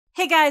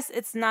Hey guys,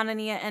 it's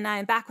Nananea and I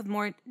am back with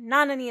more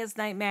Nananea's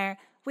Nightmare.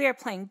 We are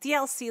playing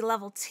DLC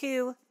Level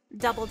 2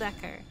 Double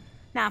Decker.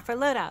 Now for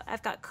loadout,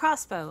 I've got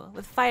crossbow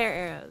with fire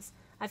arrows.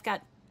 I've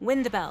got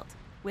wind belt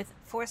with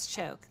force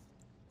choke.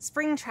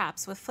 Spring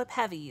traps with flip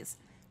heavies.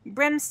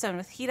 Brimstone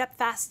with heat up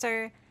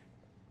faster.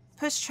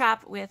 Push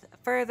trap with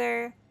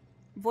further.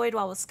 Void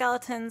wall with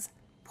skeletons.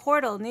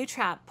 Portal, new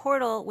trap,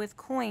 portal with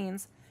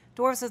coins.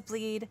 Dwarves with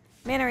bleed.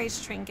 Mana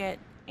rage trinket.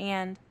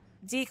 And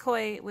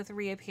decoy with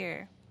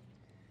reappear.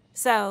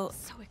 So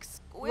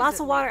lots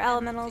of water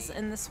elementals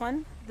in this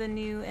one, the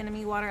new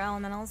enemy water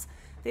elementals.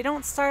 They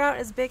don't start out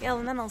as big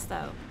elementals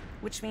though,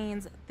 which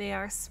means they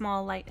are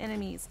small, light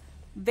enemies.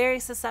 Very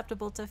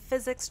susceptible to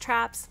physics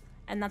traps,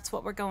 and that's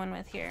what we're going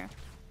with here.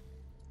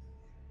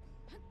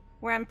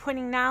 Where I'm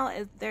pointing now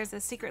is there's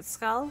a secret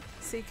skull,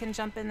 so you can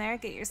jump in there,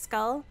 get your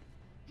skull,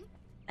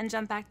 and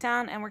jump back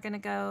down, and we're gonna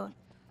go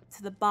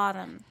to the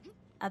bottom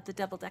of the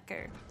double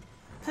decker.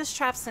 Push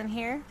traps in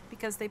here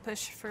because they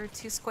push for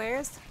 2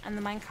 squares, and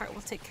the minecart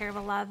will take care of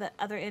a lot of the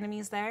other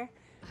enemies there.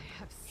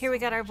 Here we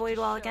got our void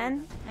wall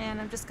again,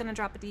 and I'm just gonna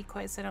drop a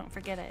decoy so I don't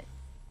forget it.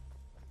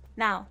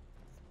 Now,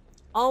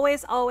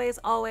 always, always,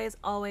 always,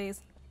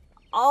 always,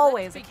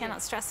 always, I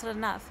cannot stress it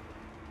enough,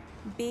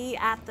 be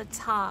at the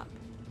top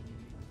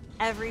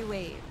every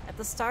wave. At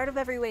the start of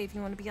every wave,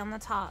 you want to be on the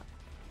top.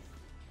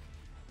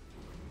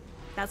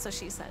 That's what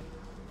she said.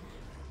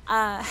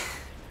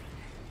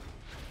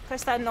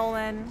 Push that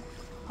Nolan.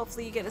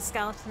 Hopefully you get a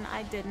skeleton.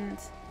 I didn't.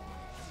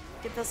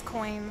 Get those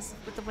coins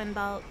with the wind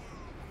belt.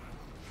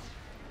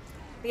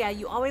 But yeah,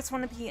 you always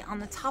want to be on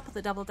the top of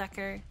the double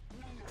decker.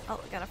 Oh,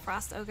 we got a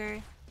frost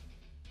ogre.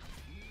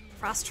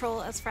 Frost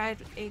troll, as Fried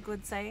Egg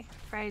would say.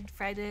 Fried.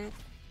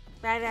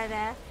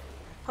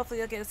 Hopefully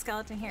you'll get a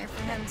skeleton here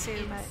for him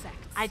too, but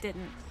I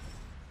didn't.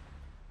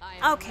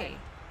 Okay.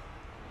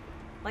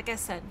 Like I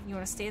said, you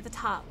want to stay at the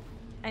top.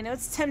 I know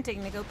it's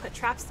tempting to go put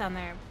traps down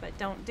there, but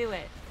don't do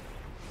it.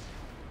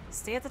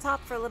 Stay at the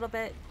top for a little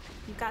bit.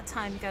 You've got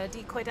time. You got a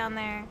decoy down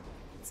there.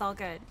 It's all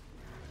good.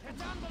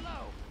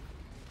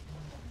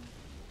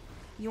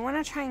 You want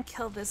to try and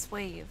kill this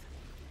wave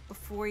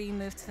before you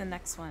move to the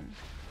next one.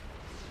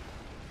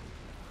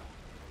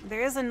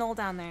 There is a knoll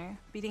down there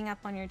beating up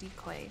on your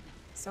decoy.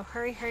 So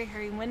hurry, hurry,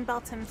 hurry. Wind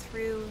belt him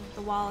through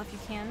the wall if you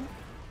can.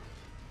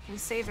 We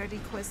saved our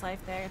decoy's life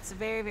there. It's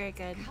very, very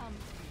good.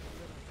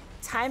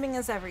 Timing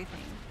is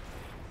everything.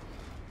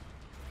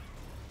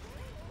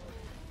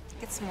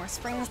 Get some more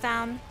springs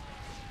down.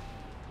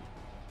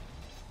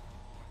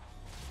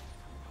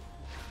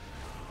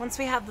 Once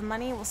we have the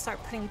money, we'll start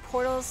putting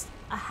portals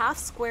a half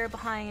square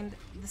behind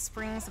the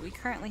springs that we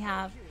currently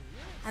have,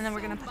 and then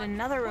we're going to put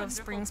another row of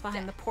springs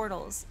behind the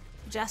portals,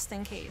 just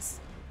in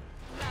case.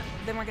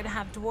 Then we're going to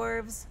have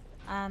dwarves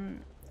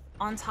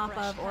on top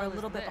of or a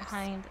little bit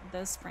behind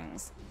those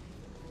springs.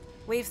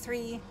 Wave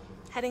 3,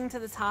 heading to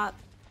the top.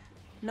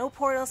 No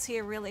portals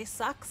here really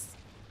sucks.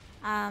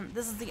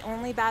 This is the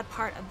only bad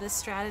part of this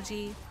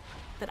strategy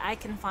that I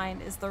can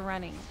find is the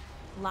running.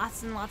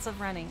 Lots and lots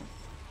of running.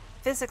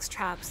 Physics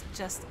traps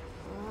just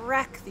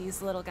wreck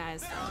these little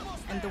guys though.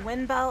 And the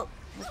wind belt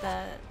with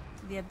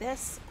the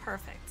abyss,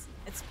 perfect.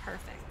 It's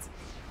perfect.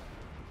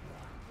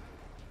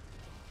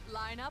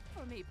 Line up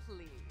for me,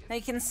 please. Now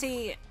you can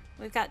see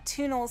we've got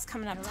 2 gnolls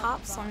coming up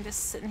top, so I'm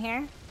just sitting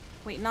here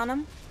waiting on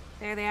them.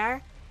 There they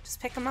are. Just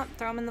pick them up,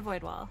 throw them in the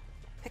void wall.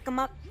 Pick them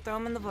up, throw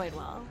them in the void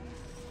wall.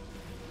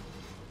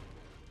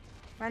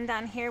 Run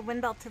down here,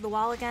 wind belt through the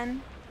wall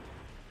again.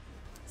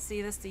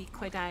 See, this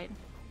decoy died.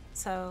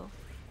 So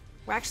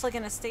we're actually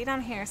going to stay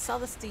down here, sell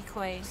this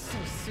decoy,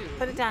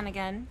 put it down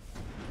again,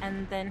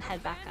 and then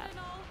head back up.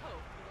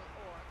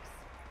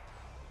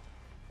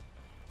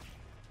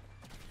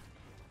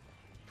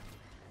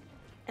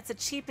 It's a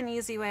cheap and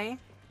easy way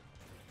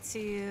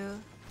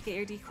to get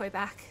your decoy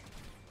back.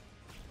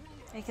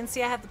 You can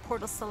see I have the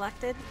portal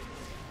selected.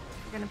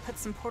 We're going to put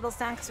some portals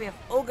down because we have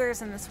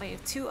ogres in this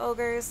wave. 2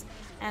 ogres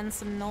and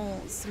some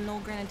gnolls, some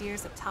gnoll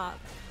grenadiers up top.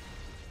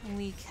 And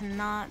we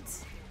cannot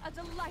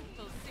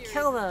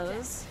kill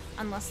those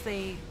unless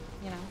they,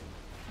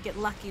 get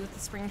lucky with the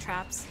spring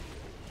traps.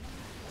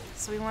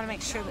 So we want to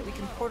make sure that we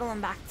can portal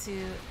them back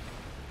to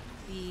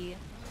the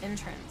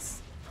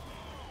entrance.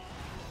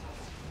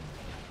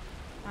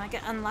 I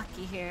get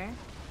unlucky here,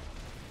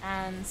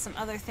 and some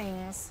other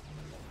things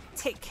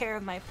take care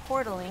of my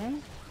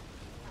portaling,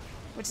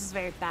 which is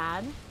very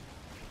bad.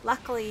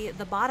 Luckily,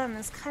 the bottom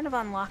is kind of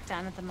on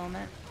lockdown at the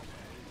moment,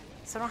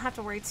 so I don't have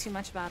to worry too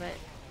much about it.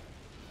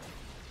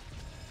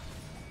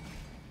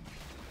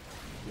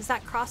 Use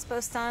that crossbow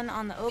stun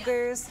on the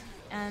ogres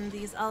and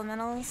these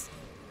elementals.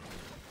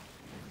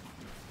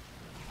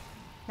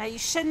 Now you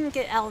shouldn't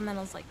get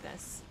elementals like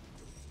this.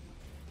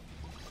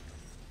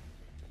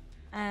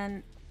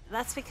 And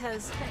that's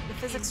because the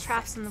physics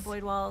traps and the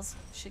void walls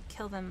should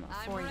kill them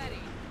for you.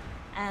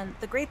 And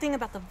the great thing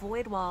about the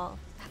void wall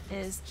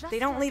is they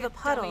don't leave a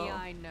puddle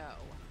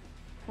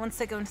once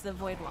they go into the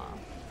void wall.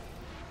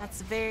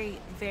 That's very,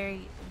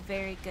 very,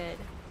 very good.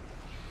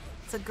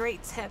 It's a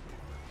great tip,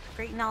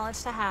 great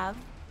knowledge to have.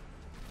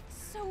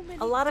 So many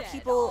A lot of dead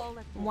people all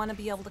at want to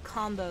be able to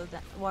combo the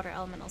water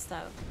elementals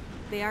though.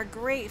 They are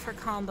great for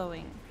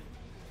comboing.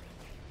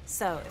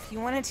 So if you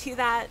want to do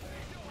that,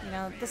 you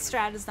know, this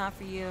strat is not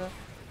for you.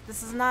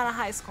 This is not a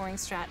high scoring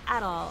strat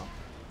at all.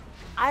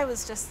 I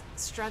was just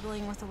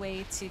struggling with a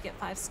way to get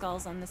 5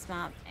 skulls on this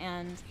map,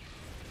 and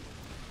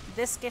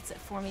this gets it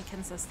for me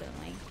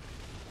consistently.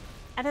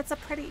 And it's a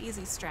pretty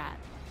easy strat.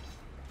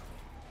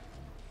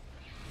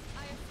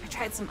 I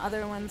tried some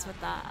other ones with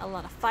a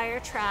lot of fire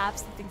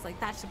traps and things like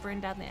that to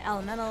burn down the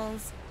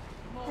elementals,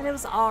 and it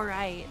was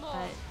alright,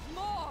 but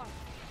More!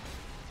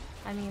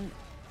 I mean,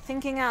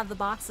 thinking out of the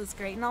box is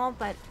great and all,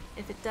 but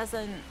if it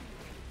doesn't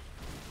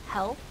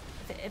help,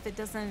 if it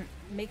doesn't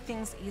make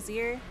things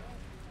easier,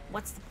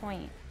 what's the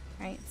point,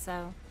 right?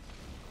 So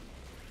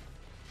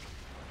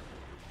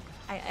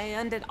I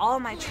undid all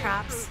my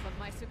traps, Proof of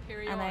my and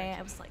superiority.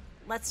 I was like,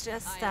 let's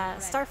just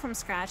start from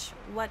scratch.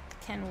 What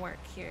can work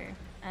here?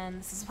 And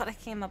this is what I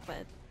came up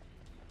with.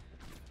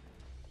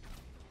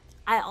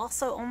 I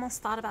also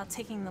almost thought about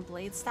taking the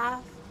blade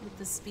staff with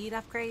the speed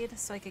upgrade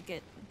so I could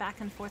get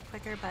back and forth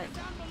quicker, but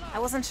I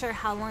wasn't sure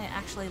how long it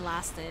actually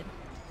lasted,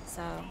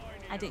 so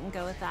I didn't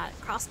go with that.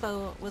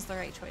 Crossbow was the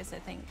right choice, I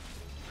think.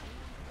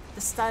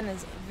 The stun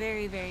is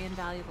very, very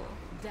invaluable.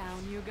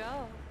 Down you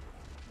go.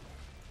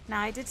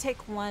 Now, I did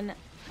take one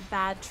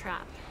bad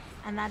trap,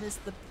 and that is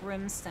the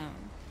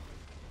brimstone.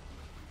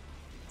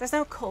 There's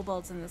no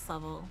kobolds in this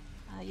level.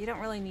 You don't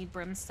really need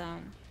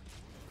brimstone.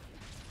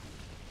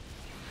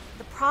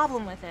 The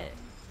problem with it,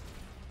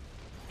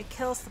 it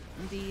kills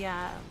the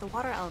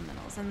water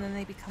elementals, and then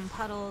they become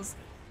puddles,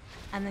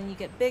 and then you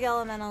get big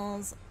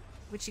elementals,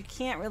 which you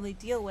can't really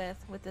deal with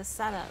this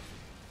setup.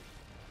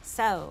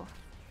 So,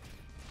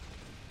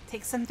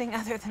 take something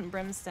other than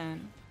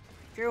brimstone.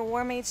 If you're a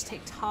war mage,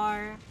 take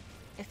tar.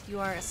 If you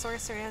are a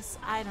sorceress,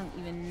 I don't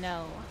even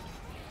know.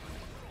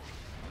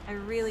 I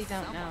really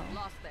don't know. Someone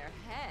lost their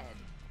head.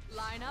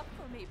 Line up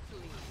for me,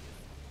 please.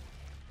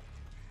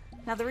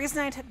 Now, the reason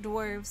I took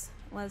dwarves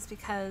was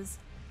because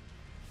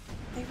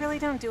they really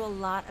don't do a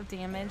lot of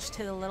damage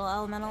to the little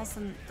elementals,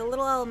 and the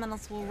little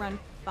elementals will run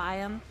by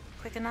them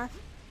quick enough.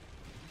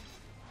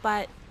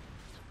 But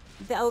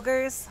the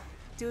ogres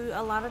do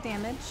a lot of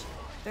damage.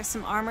 There's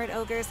some armored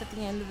ogres at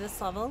the end of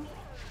this level.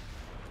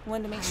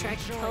 Wanted to make sure I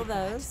could kill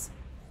those,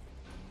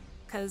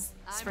 because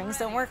springs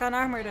don't work on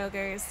armored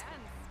ogres.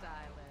 And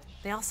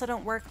stylish. They also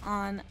don't work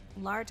on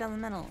large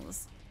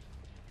elementals,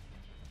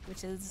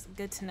 which is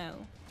good to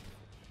know.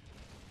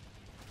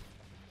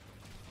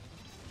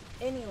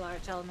 Any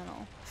large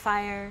elemental.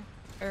 Fire,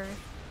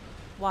 earth,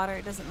 water,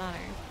 it doesn't matter.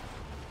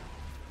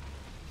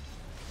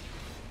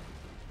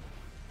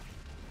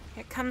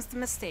 Here comes the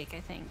mistake,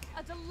 I think.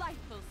 A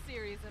delightful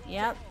series of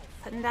Yep,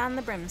 putting down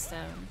the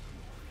brimstone.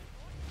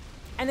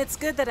 And it's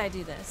good that I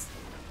do this,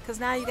 because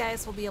now you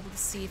guys will be able to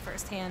see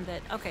firsthand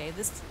that, okay,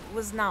 this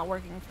was not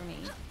working for me.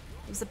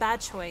 It was a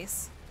bad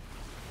choice.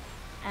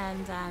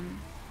 And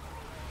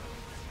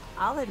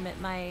I'll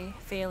admit my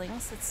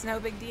failings. It's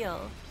no big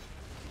deal.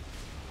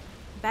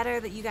 Better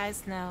that you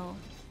guys know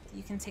that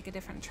you can take a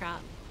different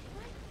trap.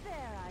 right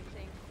there, I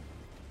think.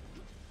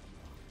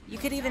 You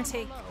could even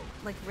take,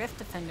 like, Rift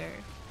Defender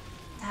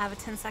to have a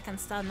 10-second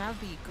stun. That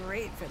would be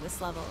great for this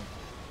level.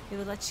 It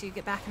would let you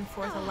get back and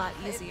forth a lot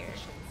easier.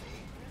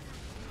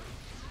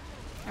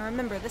 And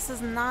remember, this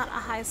is not a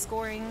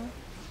high-scoring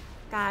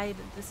guide.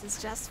 This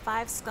is just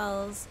 5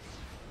 skulls.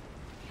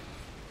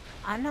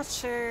 I'm not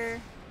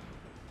sure.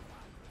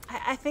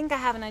 I think I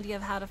have an idea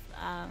of how to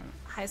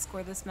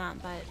high-score this map,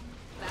 but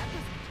That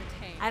was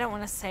entertaining. I don't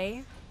want to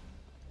say,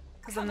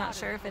 because I'm not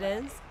sure if it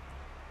is.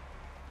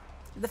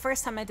 The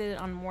first time I did it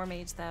on War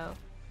Mage, though,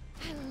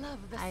 I love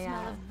the I,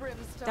 smell of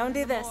brimstone don't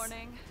do in the this.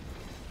 morning.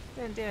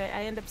 didn't do it.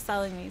 I end up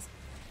selling these.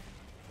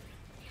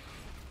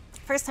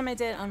 First time I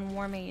did it on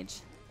War Mage,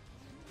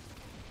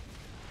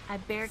 I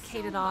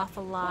barricaded off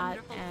a lot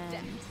wonderful and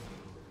depth.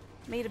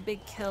 made a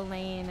big kill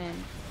lane,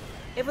 and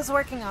it was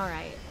working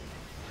alright.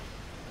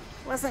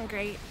 Wasn't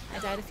great. I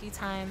died a few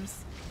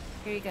times.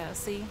 Here you go,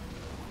 see?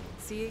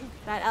 See?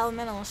 That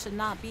elemental should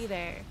not be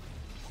there.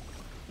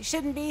 You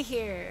shouldn't be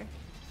here,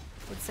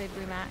 would say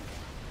Brumac.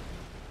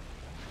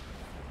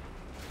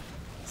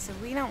 So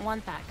we don't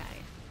want that guy.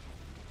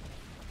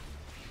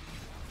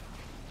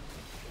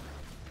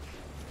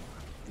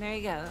 There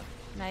you go.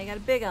 Now you got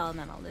a big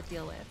elemental to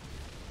deal with.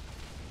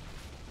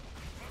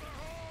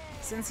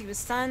 Since he was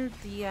stunned,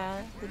 the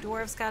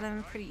dwarves got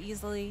him pretty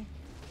easily.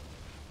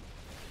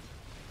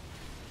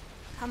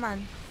 Come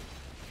on.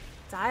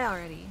 Die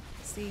already.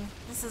 See,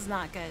 this is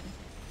not good.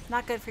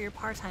 Not good for your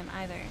part-time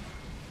either.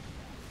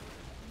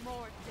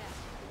 More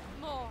death.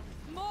 More.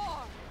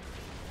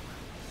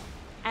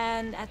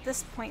 And at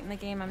this point in the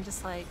game, I'm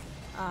just like,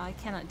 I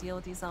cannot deal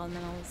with these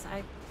elementals.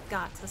 I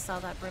got to sell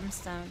that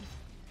brimstone.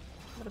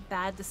 What a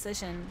bad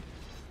decision.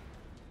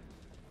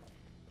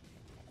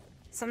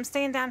 So I'm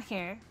staying down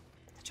here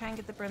to try and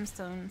get the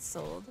brimstone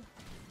sold.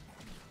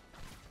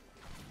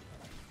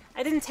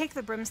 I didn't take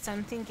the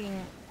brimstone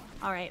thinking,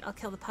 alright, I'll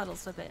kill the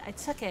puddles with it. I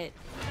took it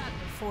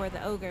for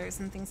the ogres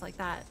and things like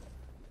that.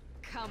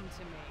 Come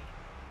to me.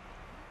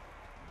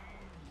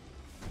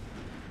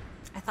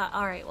 I thought,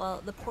 alright,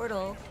 well, the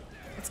portal,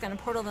 it's gonna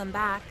portal them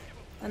back,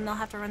 then they'll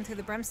have to run through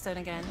the brimstone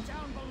again.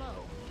 Down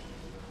below.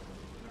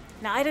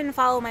 Now, I didn't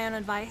follow my own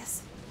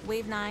advice,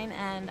 wave 9,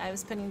 and I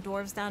was putting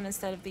dwarves down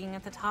instead of being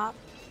at the top,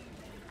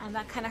 and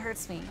that kind of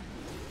hurts me,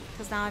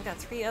 because now I've got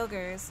 3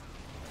 ogres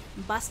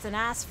busting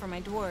ass for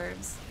my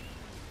dwarves.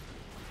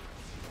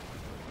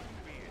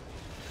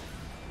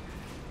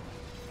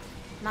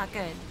 Not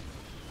good.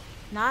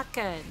 Not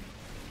good.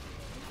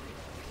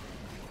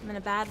 I'm in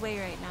a bad way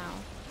right now.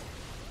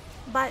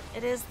 But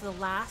it is the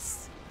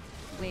last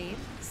wave,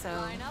 so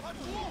Line up.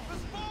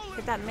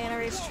 get that mana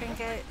rage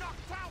trinket.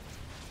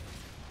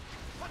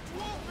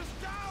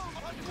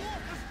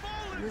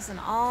 Losing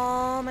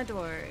all my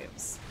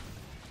dwarves.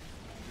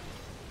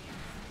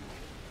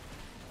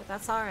 But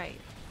that's alright.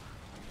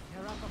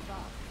 You're up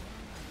above.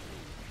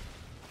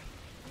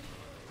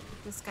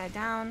 Get this guy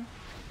down.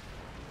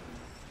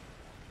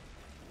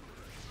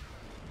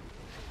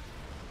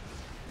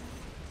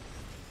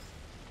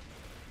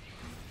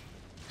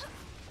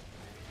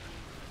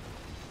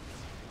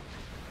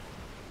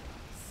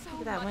 So Look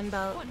at that much wind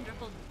belt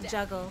wonderful death.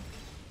 juggle.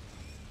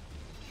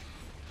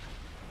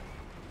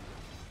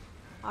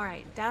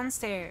 Alright,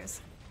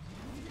 downstairs.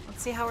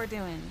 Let's see how we're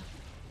doing.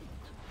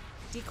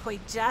 Decoy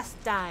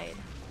just died.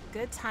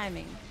 Good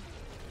timing.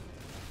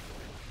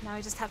 Now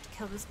we just have to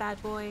kill this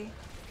bad boy.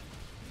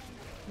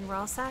 And we're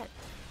all set.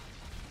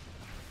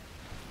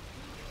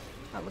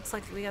 Oh, it looks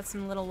like we got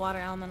some little water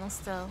elementals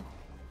still.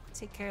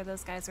 Take care of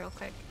those guys real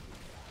quick.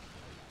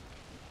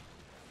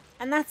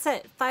 And that's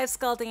it. 5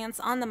 skull dance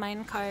on the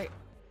minecart.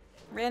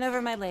 Ran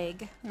over my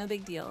leg. No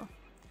big deal.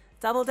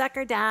 Double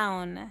decker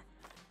down.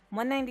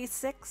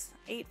 196,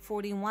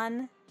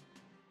 841.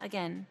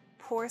 Again,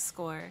 poor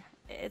score.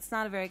 It's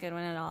not a very good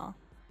one at all.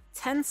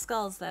 10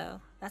 skulls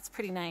though. That's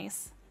pretty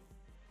nice.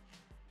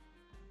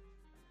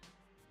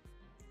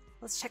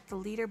 Let's check the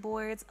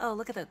leaderboards. Oh,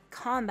 look at the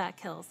combat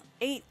kills.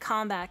 8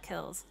 combat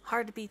kills.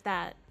 Hard to beat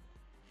that.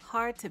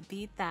 Hard to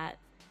beat that.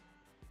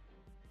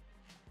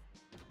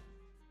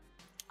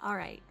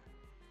 Alright.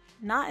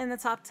 Not in the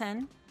top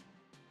 10.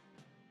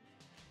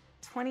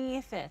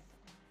 25th.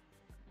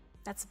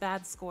 That's a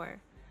bad score.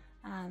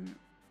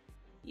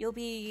 You'll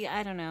be,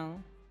 I don't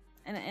know,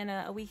 in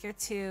a week or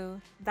two,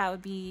 that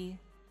would be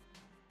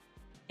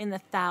in the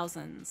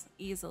thousands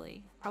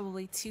easily.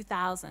 Probably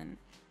 2,000.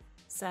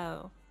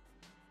 So,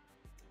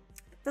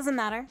 doesn't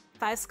matter.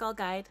 5 skull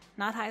guide,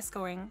 not high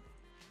scoring.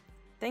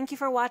 Thank you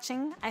for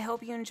watching. I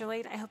hope you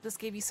enjoyed. I hope this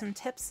gave you some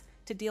tips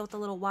to deal with the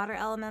little water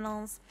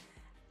elementals.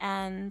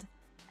 And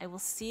I will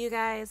see you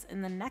guys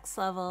in the next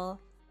level,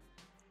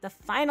 the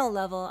final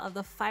level of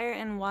the Fire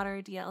and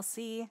Water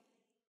DLC,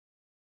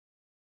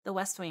 The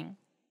West Wing,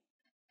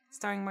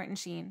 starring Martin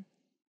Sheen.